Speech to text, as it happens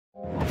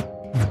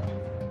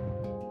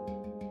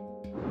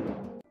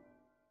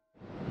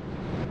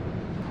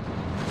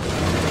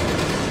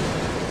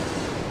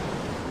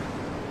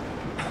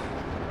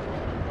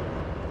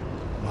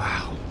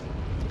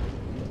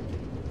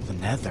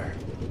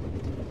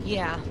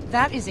Yeah,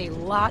 that is a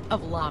lot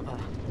of lava.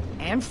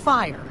 And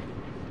fire.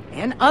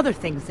 And other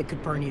things that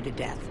could burn you to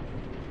death.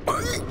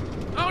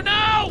 Oh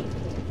no!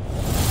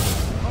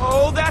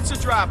 Oh, that's a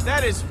drop.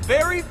 That is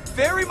very,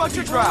 very much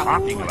a drop.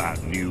 Talking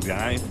about, new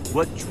guy?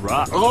 What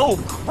drop? Oh,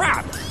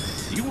 crap!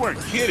 You weren't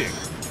kidding.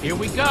 Here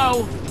we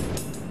go.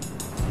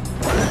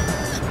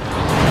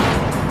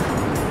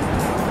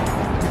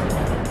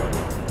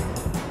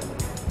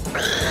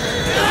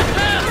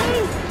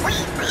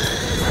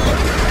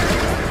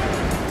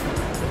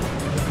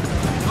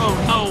 Oh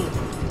no!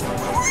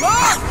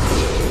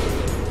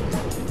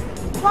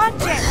 Watch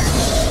it!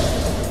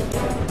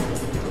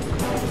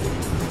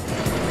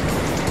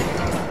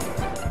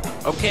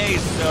 Okay,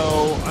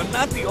 so I'm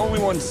not the only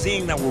one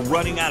seeing that we're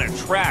running out of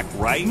track,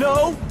 right?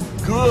 No?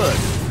 Good.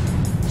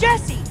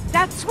 Jesse,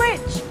 that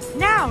switch!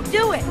 Now,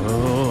 do it!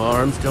 Oh,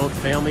 arms don't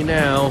fail me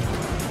now.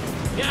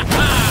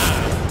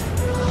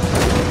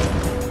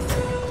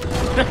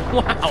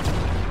 Wow!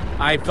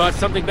 I thought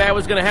something bad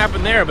was gonna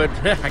happen there, but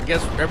I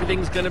guess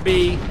everything's gonna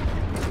be...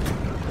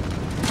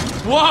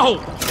 Whoa!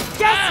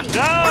 Jesse!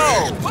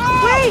 No!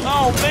 Wait!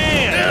 Oh,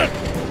 man!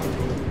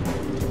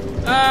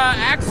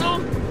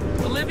 Axel?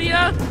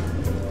 Olivia?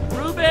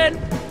 Ruben?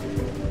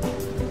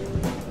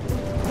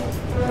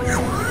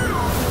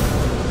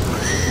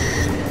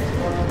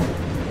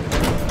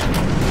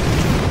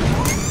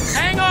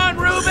 Hang on,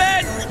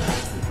 Ruben!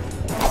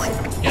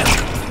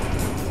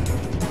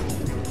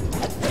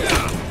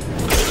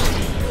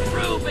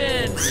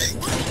 Ruben!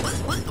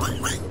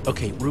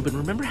 Okay, Ruben,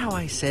 remember how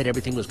I said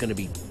everything was gonna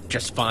be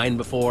just fine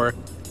before?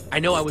 I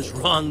know I was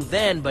wrong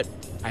then, but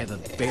I have a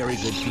very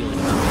good feeling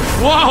about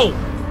it. Whoa!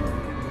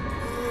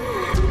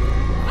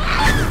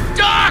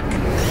 Duck!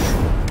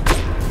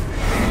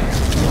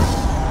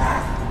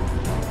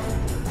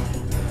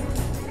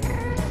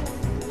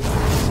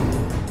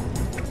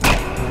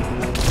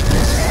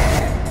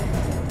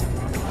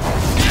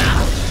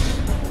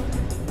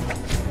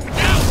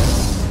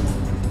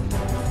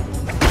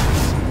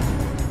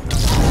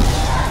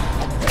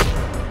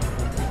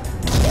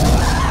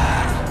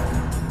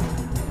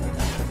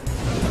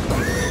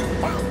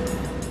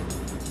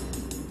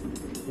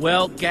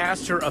 Well,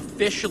 gas are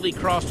officially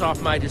crossed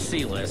off my to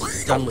see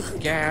list. Done with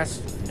gas.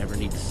 Never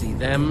need to see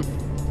them.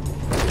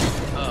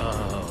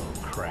 Oh,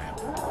 crap.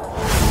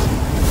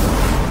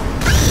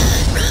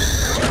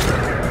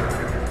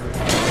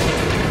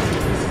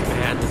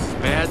 This is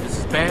bad, this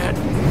is bad,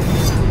 this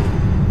is bad.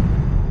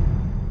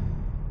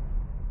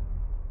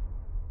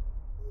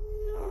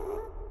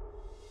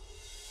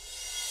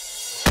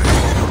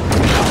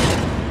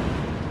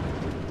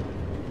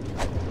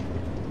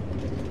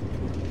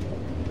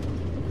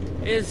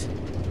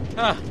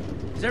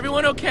 Is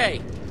everyone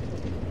okay?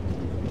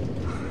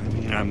 I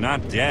mean, I'm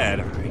not dead.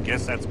 I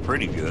guess that's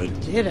pretty good.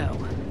 Ditto.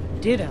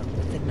 Ditto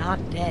with the not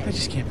dead. I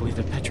just can't believe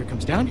that Petra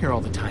comes down here all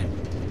the time.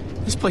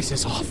 This place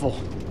is awful.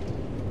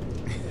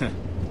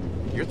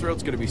 Your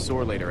throat's gonna be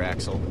sore later,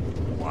 Axel.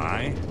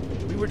 Why?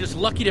 We were just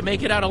lucky to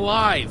make it out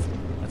alive.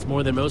 That's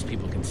more than most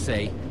people can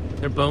say.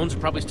 Their bones are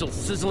probably still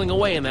sizzling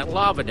away in that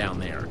lava down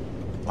there.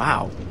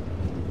 Wow.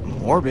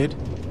 Morbid.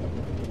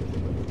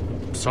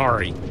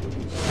 Sorry.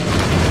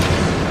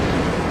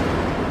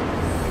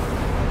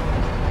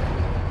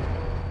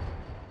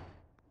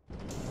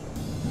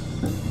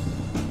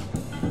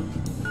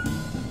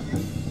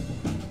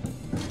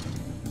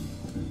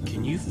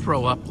 Can you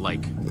throw up,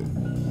 like,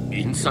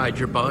 inside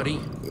your body?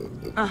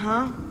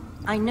 Uh-huh.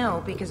 I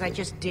know, because I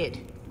just did.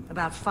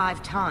 About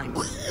 5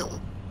 times.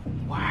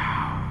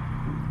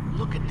 Wow.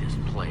 Look at this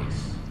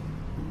place.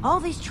 All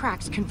these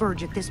tracks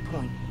converge at this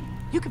point.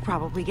 You could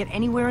probably get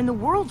anywhere in the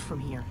world from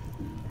here.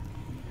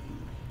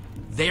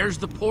 There's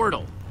the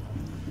portal.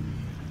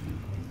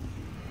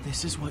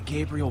 This is what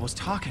Gabriel was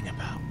talking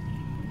about.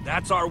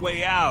 That's our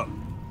way out.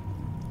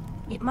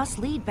 It must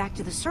lead back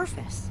to the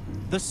surface.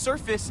 The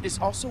surface is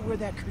also where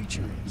that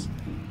creature is.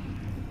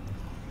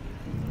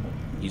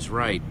 He's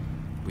right.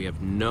 We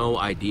have no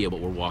idea what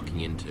we're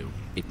walking into.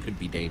 It could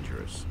be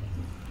dangerous.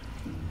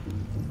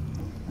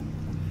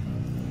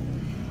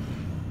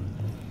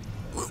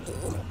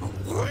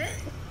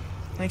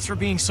 Thanks for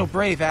being so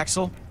brave,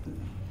 Axel.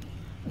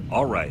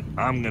 All right,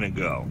 I'm gonna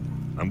go.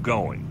 I'm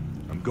going.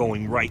 I'm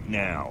going right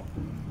now.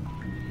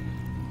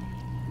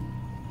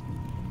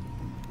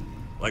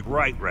 Like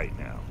right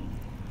now.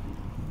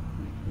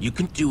 You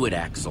can do it,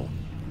 Axel.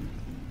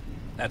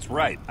 That's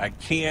right, I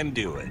can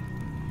do it.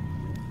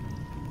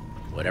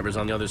 Whatever's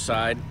on the other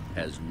side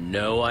has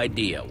no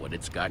idea what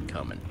it's got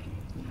coming.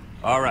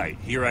 All right,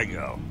 here I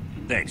go.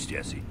 Thanks,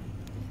 Jesse.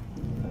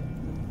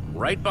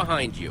 Right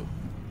behind you.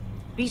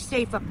 Be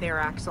safe up there,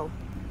 Axel.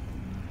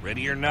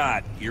 Ready or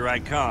not, here I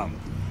come.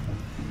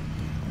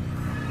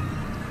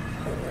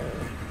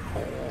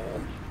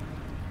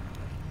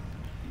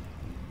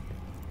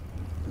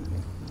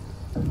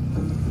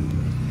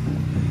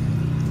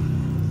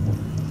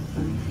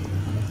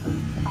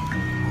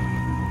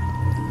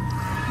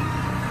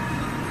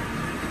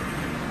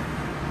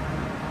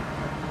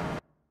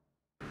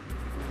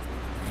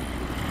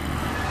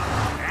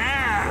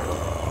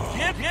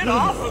 Get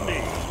off of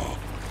me!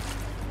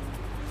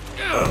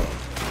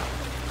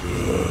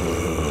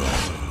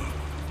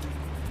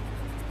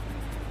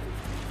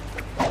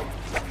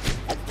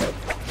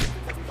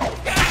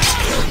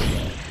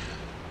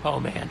 Oh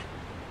man,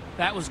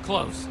 that was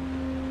close.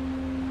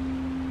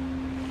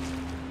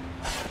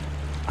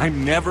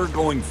 I'm never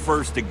going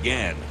first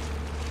again.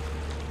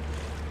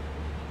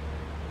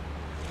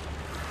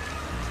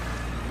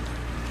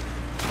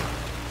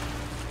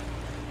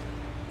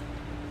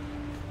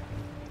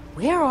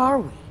 Where are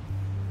we?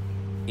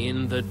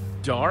 In the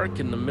dark,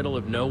 in the middle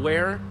of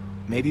nowhere?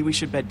 Maybe we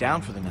should bed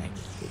down for the night.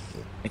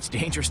 It's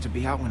dangerous to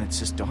be out when it's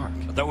this dark.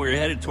 I thought we were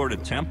headed toward a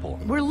temple.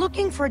 We're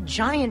looking for a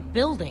giant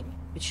building.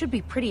 It should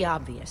be pretty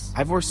obvious.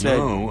 Ivor said...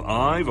 No,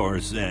 Ivor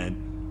said.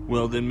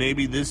 Well, then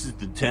maybe this is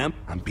the temp?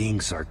 I'm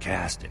being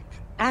sarcastic.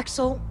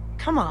 Axel,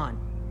 come on.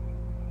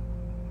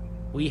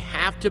 We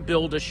have to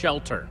build a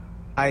shelter.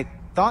 I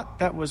thought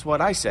that was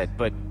what I said,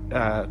 but,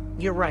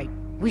 You're right.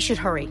 We should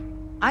hurry.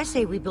 I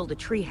say we build a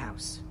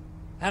treehouse.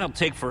 That'll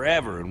take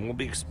forever, and we'll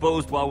be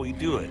exposed while we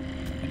do it.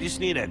 We just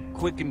need a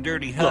quick and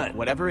dirty hut. Look,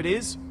 whatever it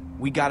is,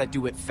 we gotta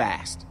do it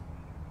fast.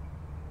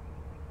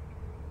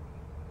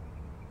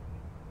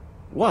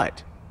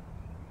 What?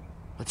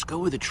 Let's go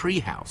with a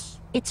treehouse.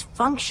 It's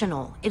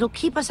functional. It'll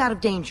keep us out of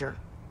danger.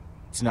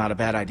 It's not a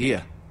bad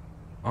idea.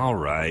 All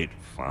right,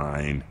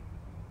 fine.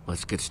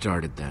 Let's get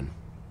started then.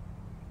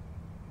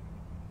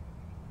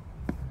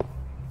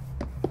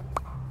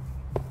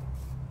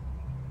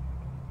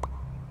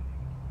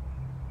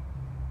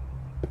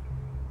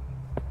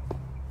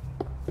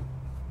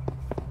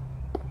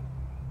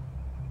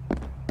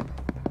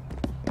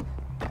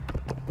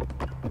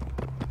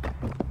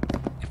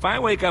 If I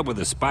wake up with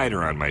a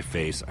spider on my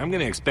face, I'm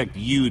gonna expect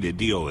you to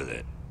deal with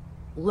it.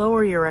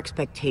 Lower your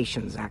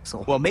expectations,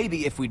 Axel. Well,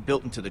 maybe if we'd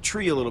built into the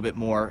tree a little bit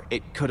more,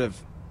 it could have...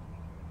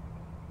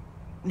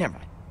 Never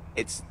mind.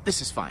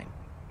 This is fine.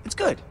 It's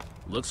good.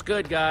 Looks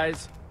good,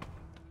 guys.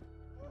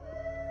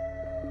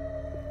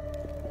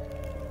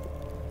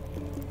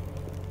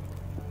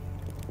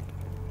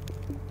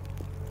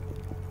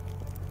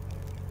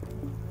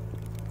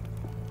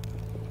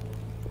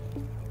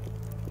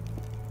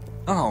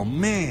 Oh,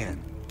 man.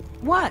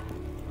 What?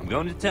 I'm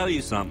going to tell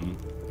you something.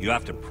 You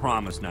have to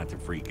promise not to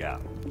freak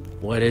out.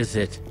 What is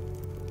it?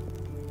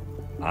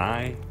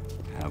 I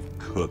have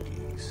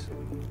cookies.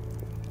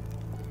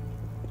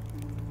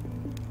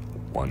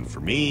 One for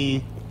me,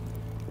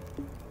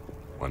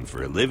 one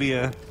for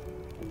Olivia,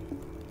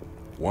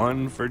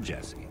 one for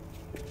Jesse.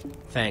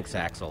 Thanks,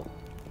 Axel.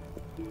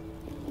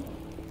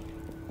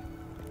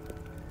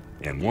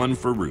 And one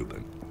for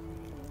Reuben.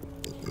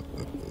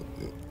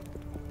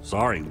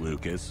 Sorry,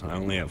 Lucas, I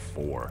only have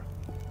 4.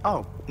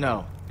 Oh,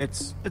 no.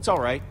 It's all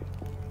right.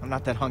 I'm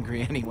not that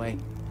hungry anyway.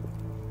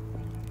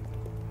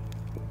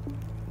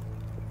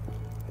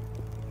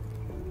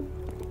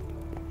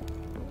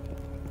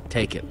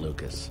 Take it,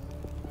 Lucas.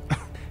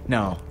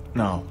 No,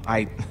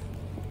 I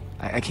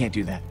can't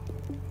do that.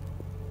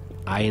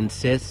 I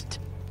insist.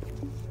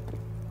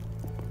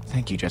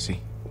 Thank you, Jesse.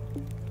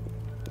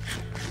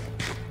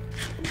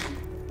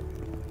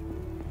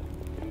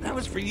 That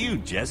was for you,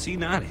 Jesse,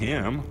 not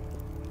him.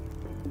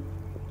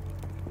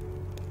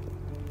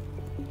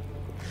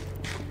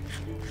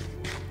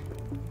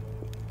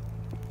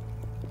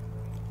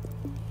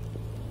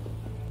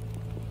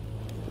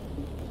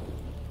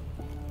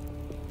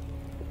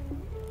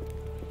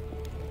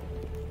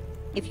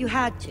 If you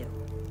had to,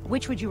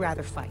 which would you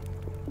rather fight?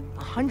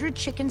 100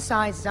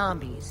 chicken-sized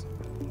zombies,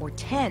 or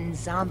 10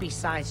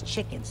 zombie-sized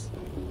chickens?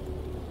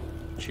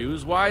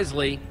 Choose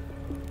wisely.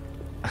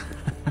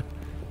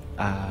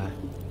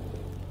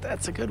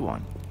 That's a good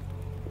one.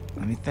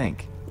 Let me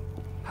think.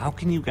 How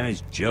can you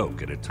guys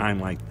joke at a time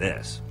like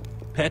this?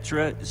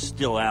 Petra is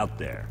still out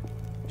there.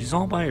 She's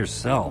all by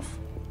herself.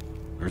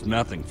 There's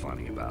nothing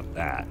funny about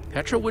that.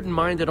 Petra wouldn't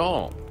mind at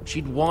all.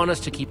 She'd want us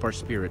to keep our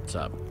spirits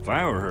up. If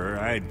I were her,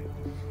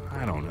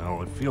 I don't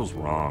know, it feels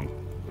wrong.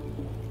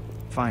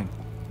 Fine.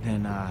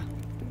 Then,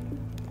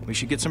 we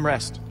should get some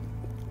rest.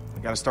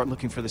 We gotta start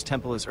looking for this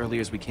temple as early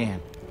as we can.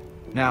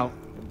 Now,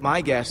 my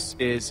guess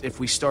is if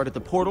we start at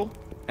the portal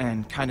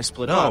and kind of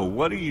split up... Oh,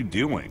 what are you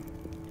doing?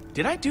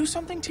 Did I do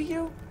something to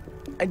you?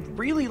 I'd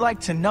really like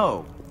to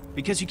know,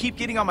 because you keep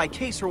getting on my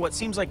case for what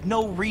seems like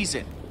no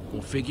reason.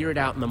 We'll figure it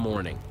out in the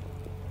morning.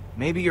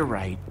 Maybe you're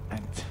right.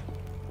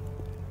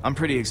 I'm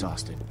pretty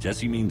exhausted.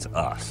 Jesse means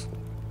us,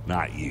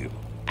 not you.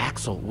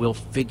 Axel, we'll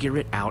figure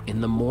it out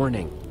in the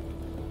morning.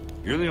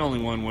 You're the only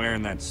one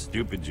wearing that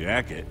stupid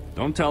jacket.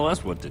 Don't tell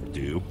us what to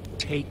do.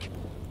 Take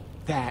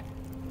that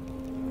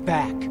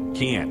back.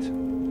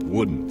 Can't.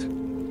 Wouldn't.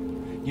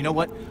 You know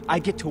what? I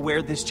get to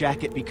wear this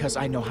jacket because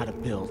I know how to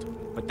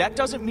build. But that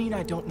doesn't mean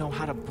I don't know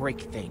how to break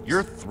things.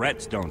 Your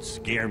threats don't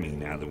scare me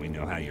now that we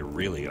know how you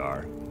really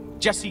are.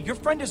 Jesse, your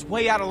friend is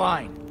way out of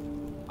line.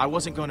 I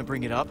wasn't going to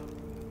bring it up,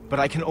 but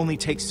I can only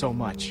take so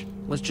much.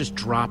 Let's just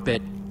drop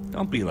it.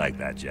 Don't be like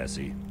that,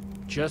 Jesse.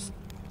 Just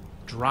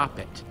drop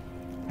it.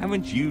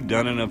 Haven't you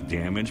done enough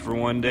damage for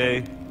one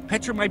day?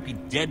 Petra might be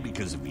dead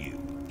because of you.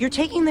 You're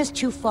taking this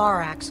too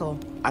far, Axel.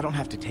 I don't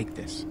have to take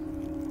this.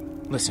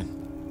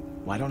 Listen,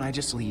 why don't I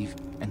just leave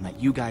and let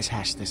you guys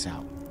hash this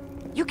out?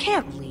 You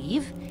can't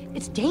leave.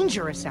 It's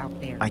dangerous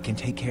out there. I can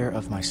take care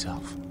of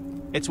myself.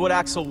 It's what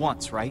Axel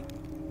wants, right?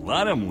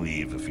 Let him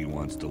leave if he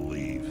wants to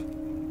leave.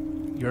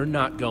 You're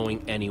not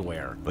going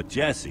anywhere. But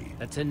Jesse...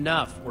 That's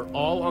enough. We're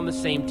all on the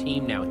same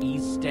team now.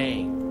 He's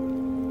staying.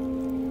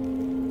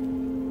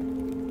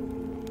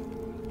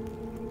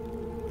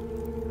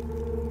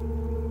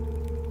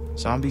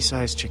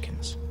 Zombie-sized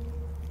chickens.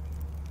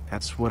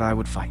 That's what I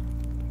would fight.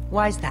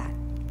 Why's that?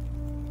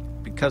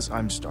 Because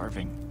I'm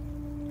starving.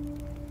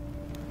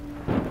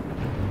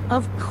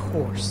 Of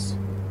course.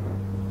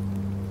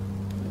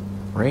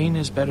 Rain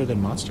is better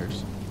than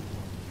monsters.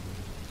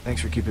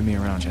 Thanks for keeping me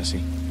around,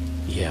 Jesse.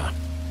 Yeah.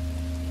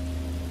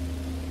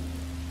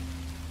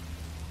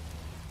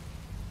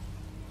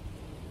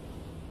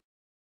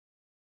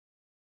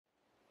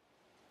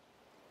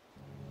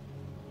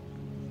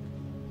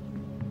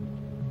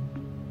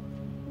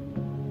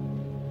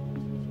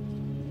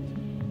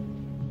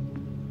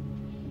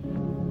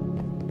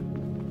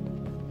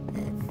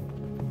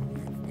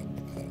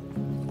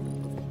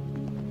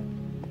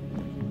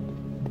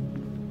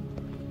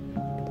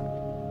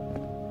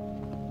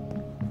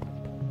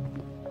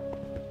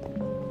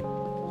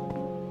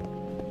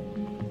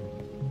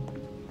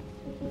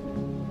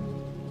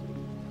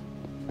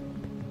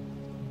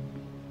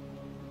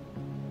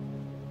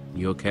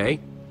 You okay?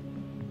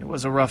 It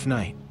was a rough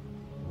night.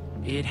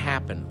 It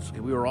happens.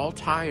 We were all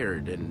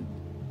tired, and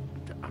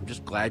I'm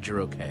just glad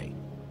you're okay.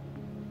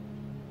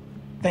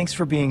 Thanks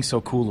for being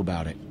so cool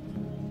about it.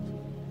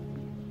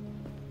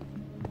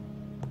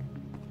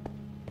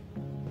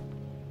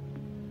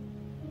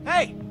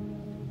 Hey!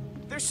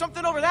 There's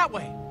something over that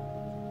way!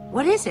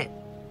 What is it?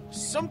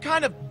 Some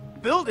kind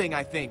of building,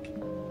 I think.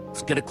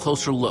 Let's get a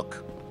closer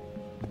look.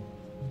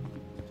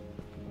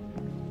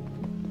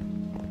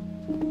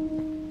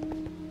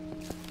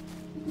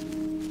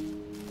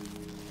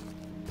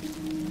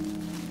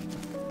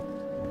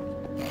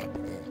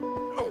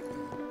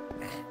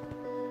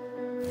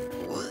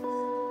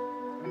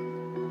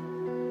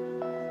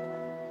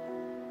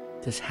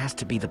 This has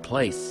to be the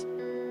place.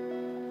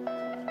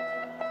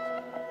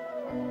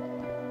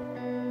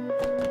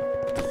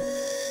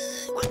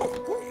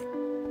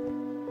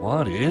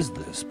 What is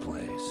this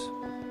place?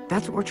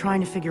 That's what we're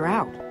trying to figure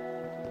out.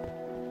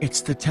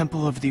 It's the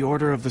Temple of the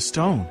Order of the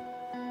Stone.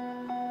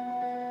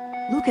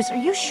 Lucas, are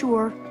you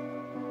sure?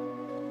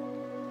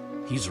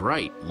 He's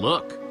right.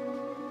 Look.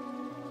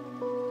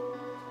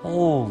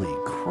 Holy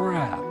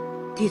crap.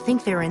 Do you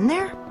think they're in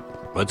there?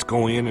 Let's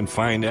go in and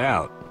find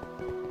out.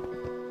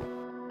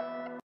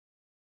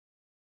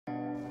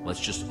 Let's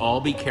just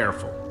all be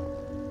careful.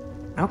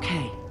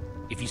 Okay.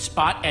 If you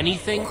spot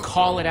anything,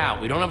 call it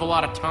out. We don't have a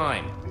lot of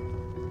time.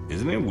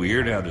 Isn't it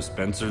weird how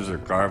dispensers are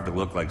carved to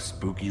look like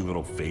spooky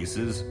little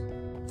faces?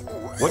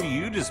 What do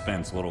you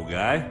dispense, little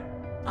guy?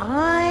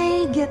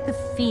 I get the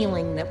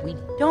feeling that we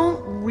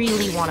don't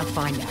really want to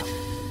find out.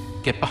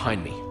 Get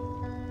behind me.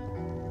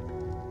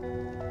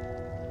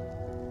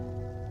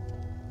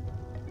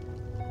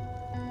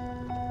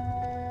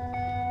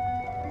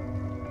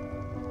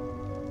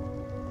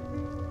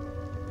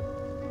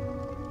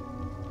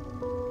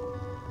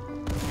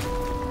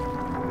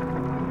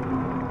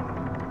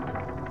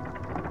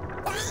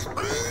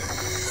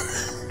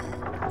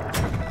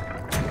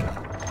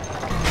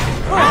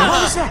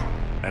 What was that?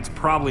 That's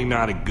probably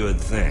not a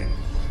good thing.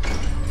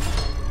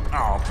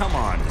 Oh, come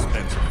on,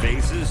 dispenser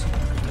faces.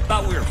 I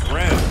thought we were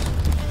friends.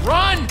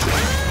 Run!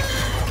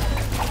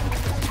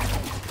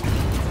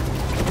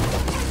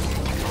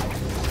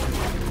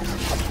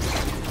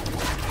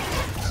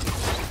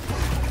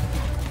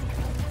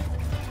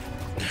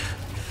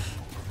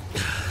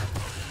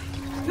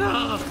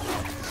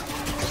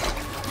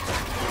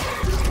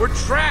 We're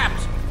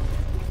trapped!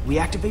 We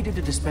activated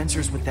the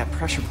dispensers with that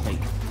pressure plate.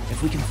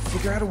 If we can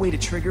figure out a way to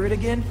trigger it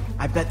again,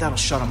 I bet that'll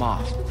shut them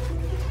off.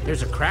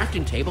 There's a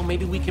crafting table.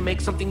 Maybe we can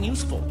make something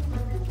useful.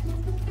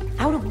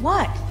 Out of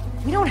what?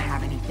 We don't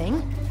have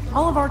anything.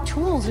 All of our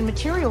tools and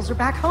materials are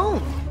back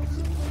home.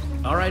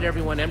 All right,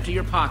 everyone, empty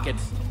your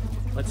pockets.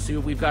 Let's see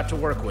what we've got to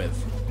work with.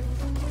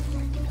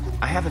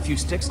 I have a few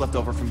sticks left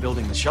over from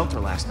building the shelter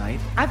last night.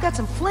 I've got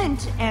some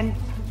flint and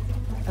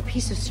a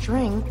piece of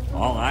string.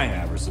 All I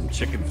have are some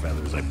chicken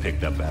feathers I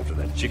picked up after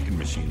that chicken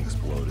machine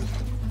exploded.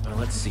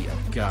 Let's see,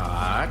 I've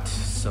got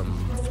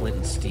some flint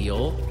and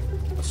steel,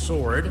 a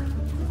sword,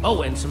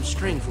 oh, and some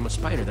string from a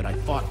spider that I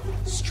fought.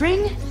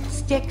 String,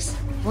 sticks,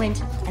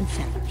 flint, and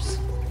feathers.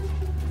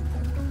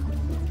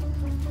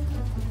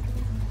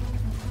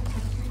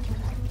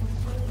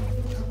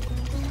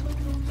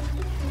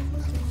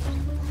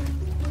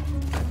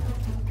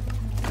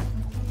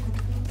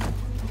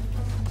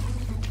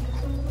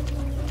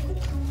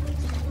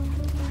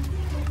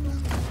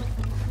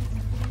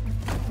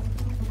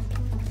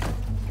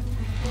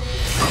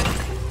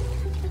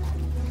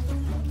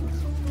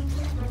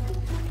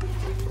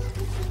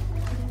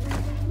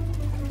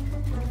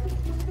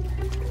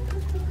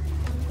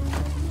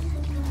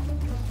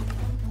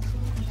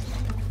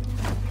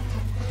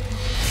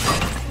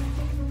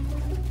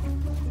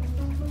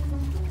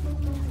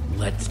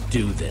 Let's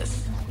do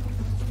this.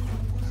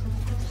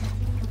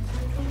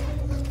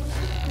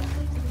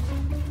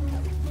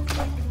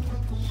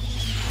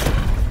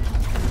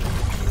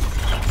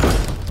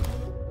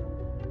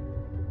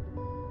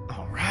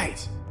 All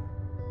right.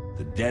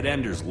 The Dead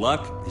Ender's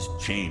luck is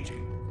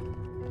changing.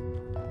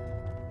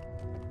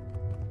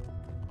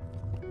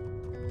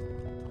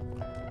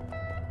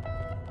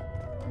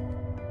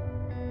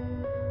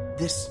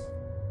 This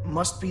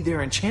must be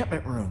their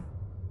enchantment room.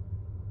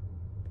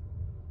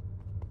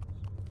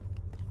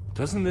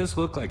 Doesn't this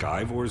look like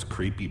Ivor's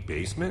creepy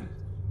basement?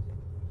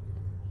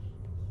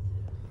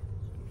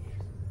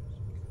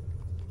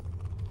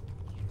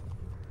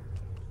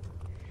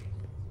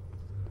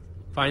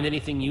 Find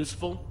anything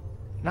useful?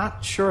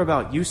 Not sure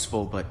about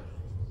useful, but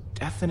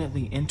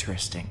definitely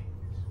interesting.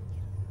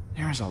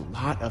 There is a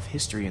lot of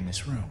history in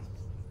this room.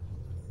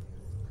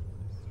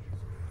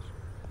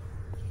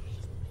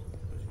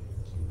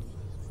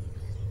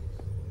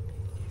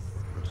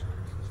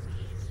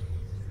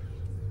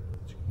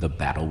 The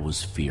battle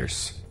was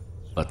fierce,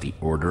 but the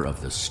Order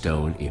of the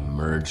Stone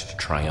emerged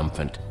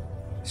triumphant,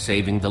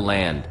 saving the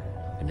land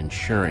and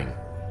ensuring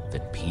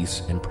that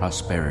peace and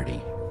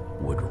prosperity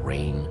would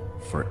reign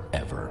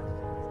forever.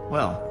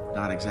 Well,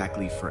 not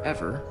exactly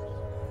forever.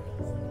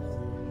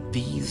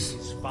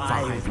 These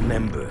Five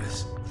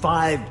members,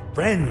 5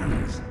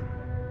 friends,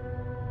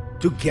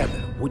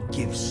 together would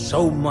give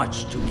so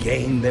much to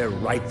gain their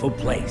rightful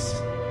place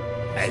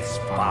as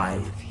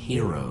 5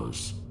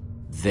 heroes,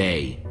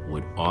 they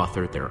would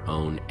author their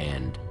own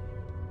end.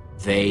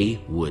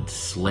 They would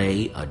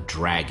slay a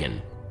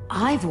dragon.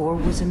 Ivor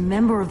was a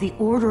member of the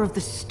Order of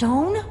the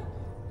Stone?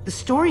 The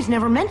stories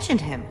never mentioned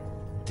him.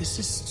 This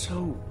is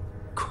so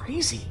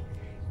crazy.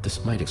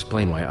 This might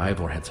explain why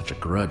Ivor had such a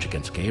grudge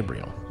against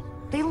Gabriel.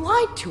 They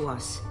lied to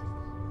us.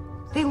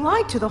 They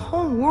lied to the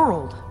whole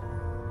world.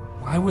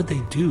 Why would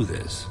they do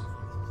this?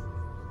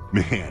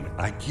 Man,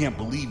 I can't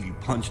believe you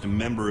punched a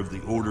member of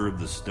the Order of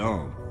the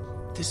Stone.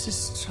 This is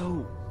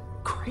so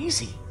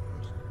crazy.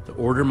 The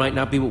Order might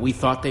not be what we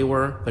thought they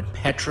were, but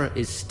Petra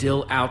is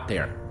still out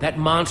there. That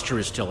monster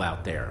is still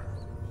out there.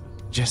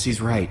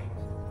 Jesse's right.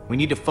 We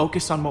need to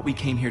focus on what we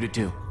came here to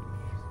do.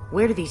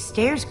 Where do these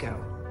stairs go?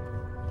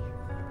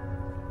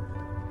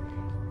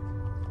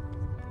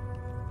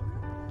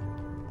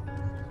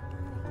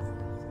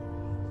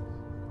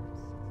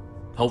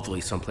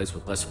 Hopefully someplace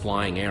with less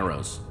flying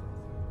arrows.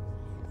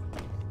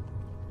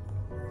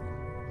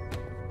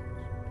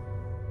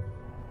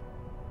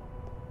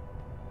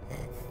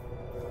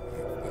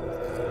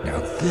 Now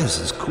this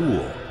is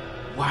cool.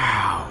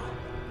 Wow.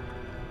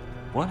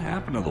 What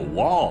happened to the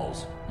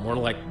walls? More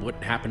like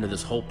what happened to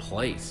this whole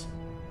place.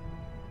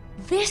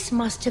 This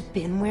must have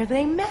been where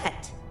they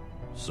met.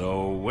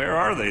 So where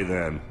are they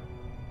then?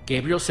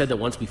 Gabriel said that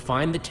once we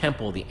find the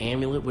temple, the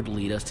amulet would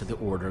lead us to the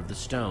Order of the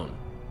Stone.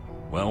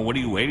 Well, what are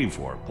you waiting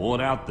for? Pull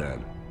it out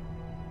then.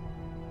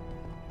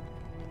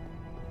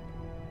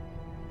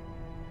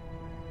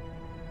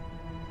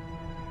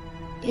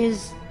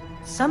 Is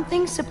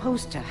something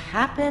supposed to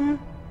happen?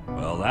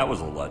 Well, that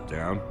was a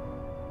letdown.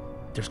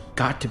 There's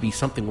got to be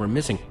something we're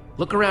missing.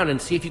 Look around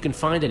and see if you can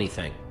find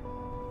anything.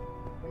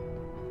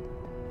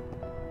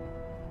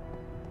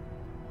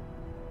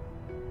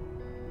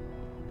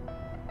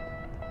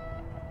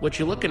 What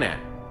you looking at?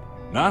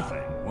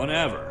 Nothing.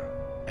 Whatever.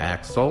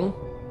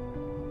 Axel?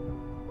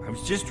 I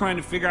was just trying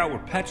to figure out where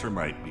Petra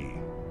might be.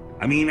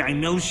 I mean, I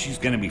know she's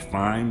gonna be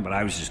fine, but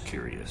I was just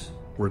curious.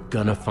 We're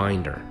gonna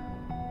find her.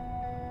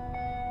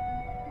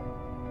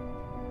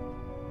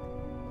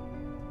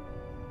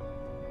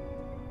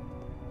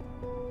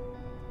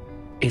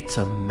 It's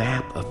a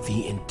map of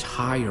the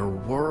entire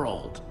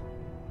world.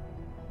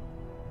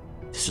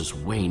 This is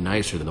way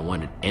nicer than the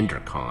one at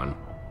Endercon.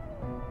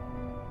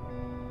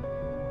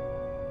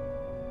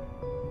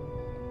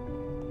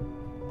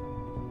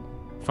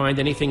 Find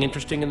anything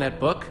interesting in that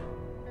book?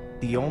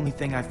 The only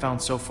thing I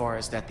found so far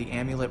is that the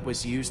amulet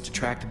was used to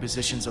track the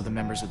positions of the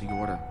members of the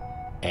Order.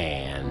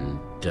 And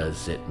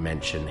does it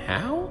mention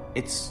how?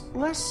 It's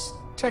less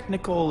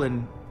technical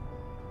and,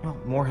 well,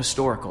 more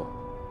historical.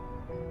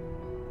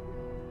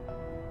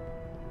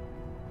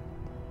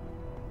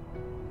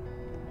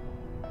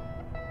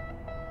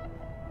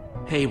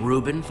 Hey,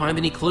 Reuben, find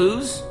any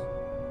clues?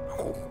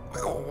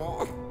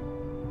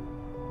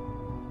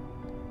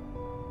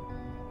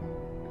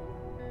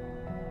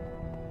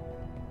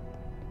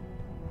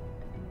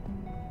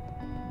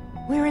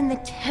 We're in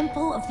the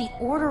Temple of the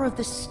Order of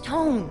the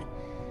Stone.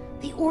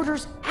 The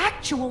Order's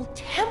actual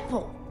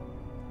temple.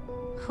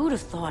 Who'd have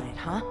thought it,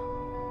 huh?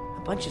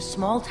 A bunch of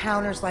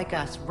small-towners like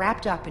us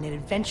wrapped up in an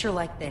adventure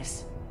like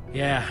this.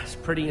 Yeah, it's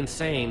pretty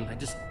insane. I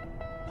just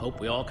hope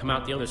we all come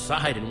out the other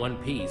side in one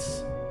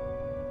piece.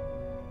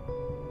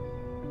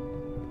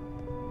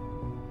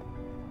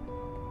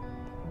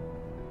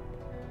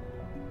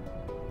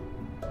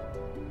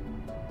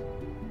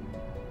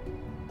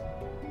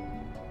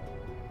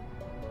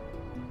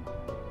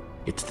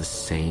 It's the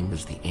same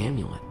as the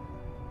amulet.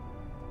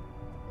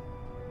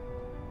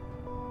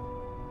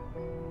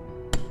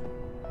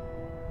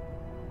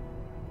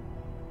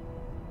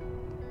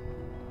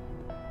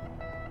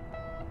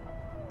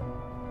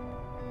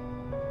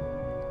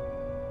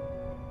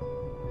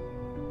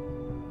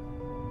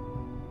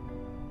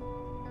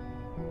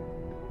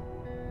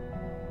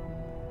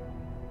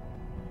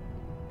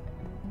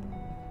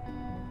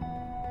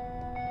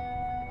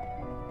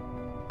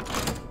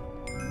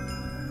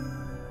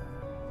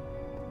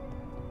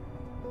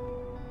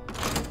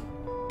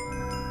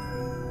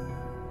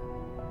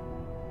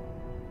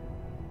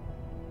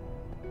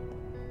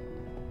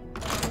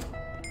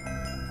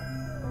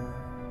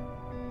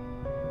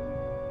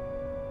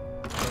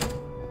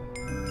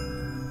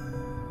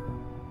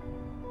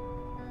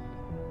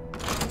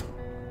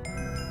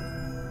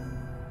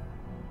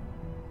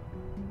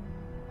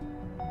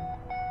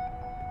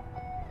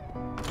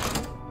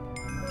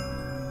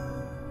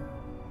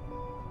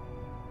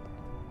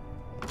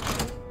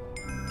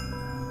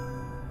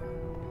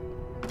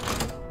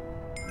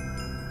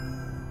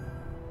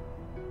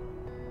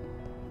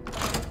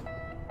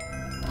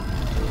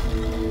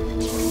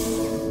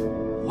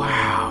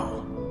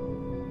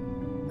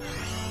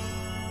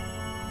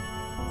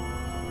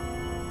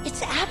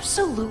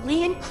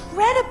 absolutely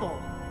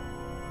incredible!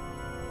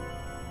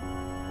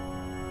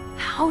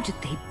 How did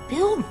they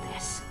build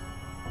this?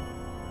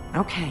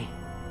 Okay,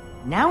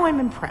 now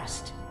I'm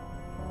impressed.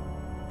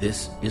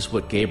 This is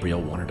what Gabriel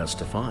wanted us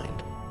to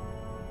find.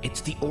 It's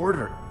the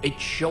Order.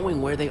 It's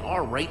showing where they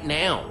are right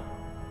now.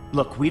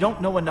 Look, we don't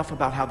know enough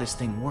about how this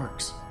thing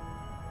works.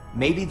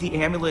 Maybe the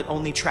amulet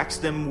only tracks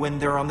them when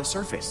they're on the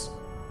surface.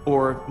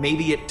 Or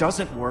maybe it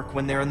doesn't work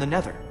when they're in the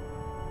Nether.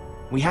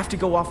 We have to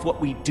go off what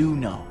we do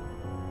know.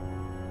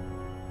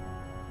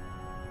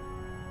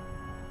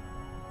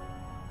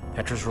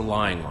 Petra's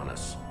relying on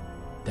us.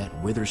 That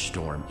Wither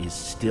Storm is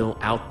still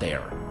out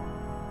there.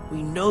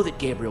 We know that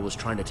Gabriel was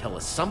trying to tell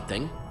us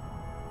something.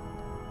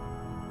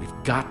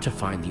 We've got to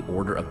find the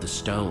Order of the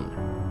Stone.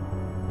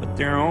 But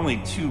there are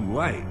only 2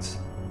 lights.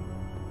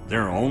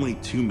 There are only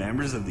 2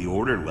 members of the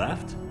Order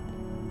left?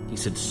 He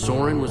said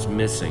Soren was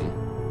missing.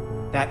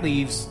 That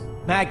leaves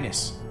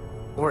Magnus.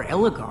 Or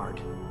Ellegaard.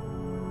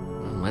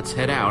 Let's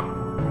head out.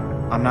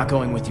 I'm not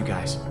going with you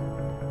guys.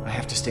 I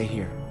have to stay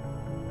here.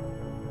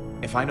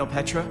 If I know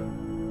Petra,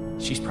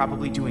 she's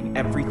probably doing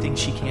everything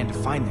she can to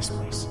find this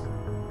place.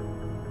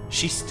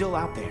 She's still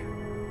out there.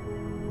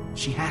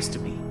 She has to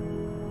be.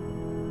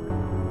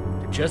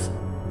 Just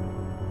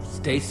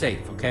stay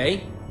safe,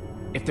 okay?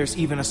 If there's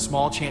even a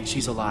small chance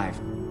she's alive,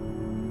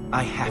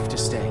 I have to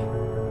stay.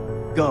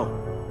 Go.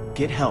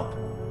 Get help.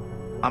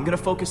 I'm gonna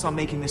focus on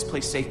making this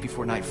place safe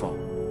before nightfall.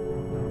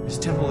 This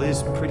temple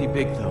is pretty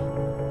big,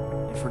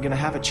 though. If we're gonna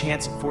have a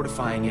chance at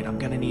fortifying it, I'm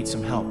gonna need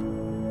some help.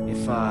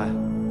 If,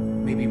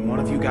 maybe one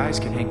of you guys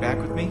can hang back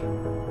with me?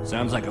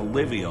 Sounds like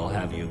Olivia'll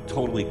have you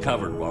totally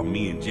covered while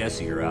me and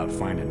Jesse are out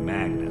finding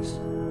Magnus.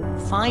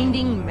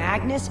 Finding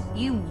Magnus?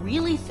 You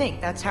really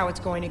think that's how it's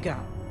going to go?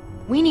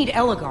 We need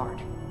Ellegaard.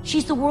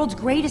 She's the world's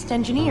greatest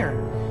engineer.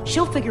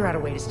 She'll figure out a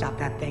way to stop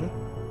that thing.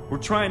 We're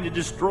trying to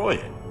destroy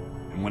it.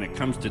 And when it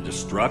comes to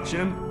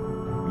destruction,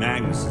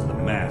 Magnus is the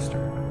master.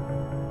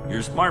 You're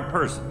a smart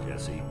person,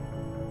 Jesse.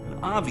 And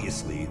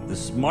obviously, the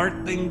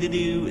smart thing to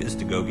do is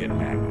to go get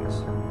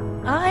Magnus.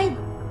 I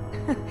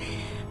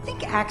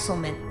think Axel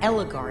meant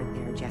Ellegaard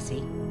there,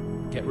 Jesse.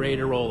 Get ready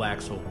to roll,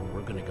 Axel.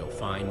 We're gonna go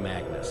find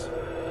Magnus.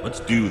 Let's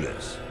do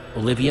this.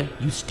 Olivia,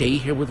 you stay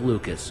here with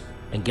Lucas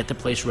and get the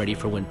place ready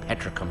for when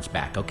Petra comes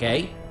back,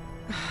 okay?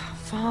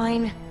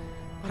 Fine,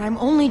 but I'm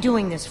only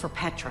doing this for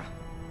Petra.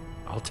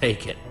 I'll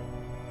take it.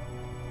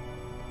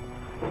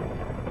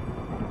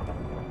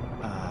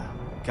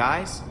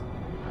 Guys?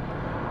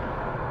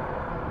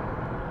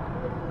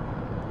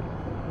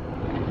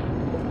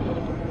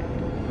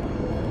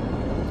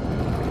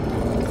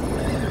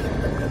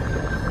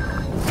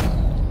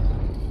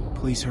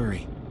 Please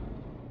hurry.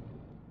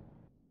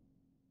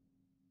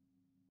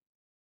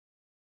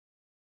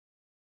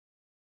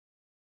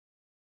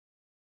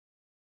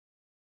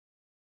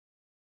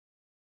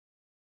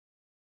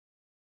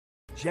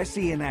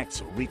 Jesse and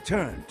Axel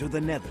return to the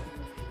Nether,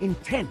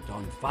 intent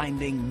on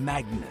finding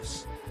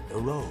Magnus, the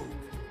rogue,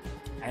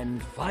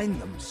 and find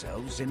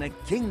themselves in a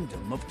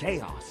kingdom of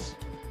chaos,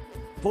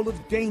 full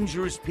of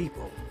dangerous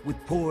people with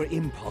poor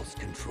impulse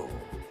control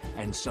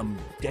and some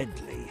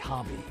deadly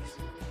hobbies.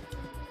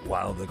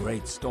 While the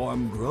great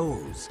storm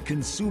grows,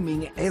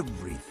 consuming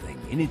everything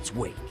in its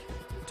wake,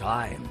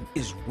 time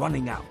is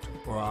running out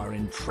for our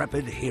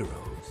intrepid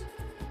heroes.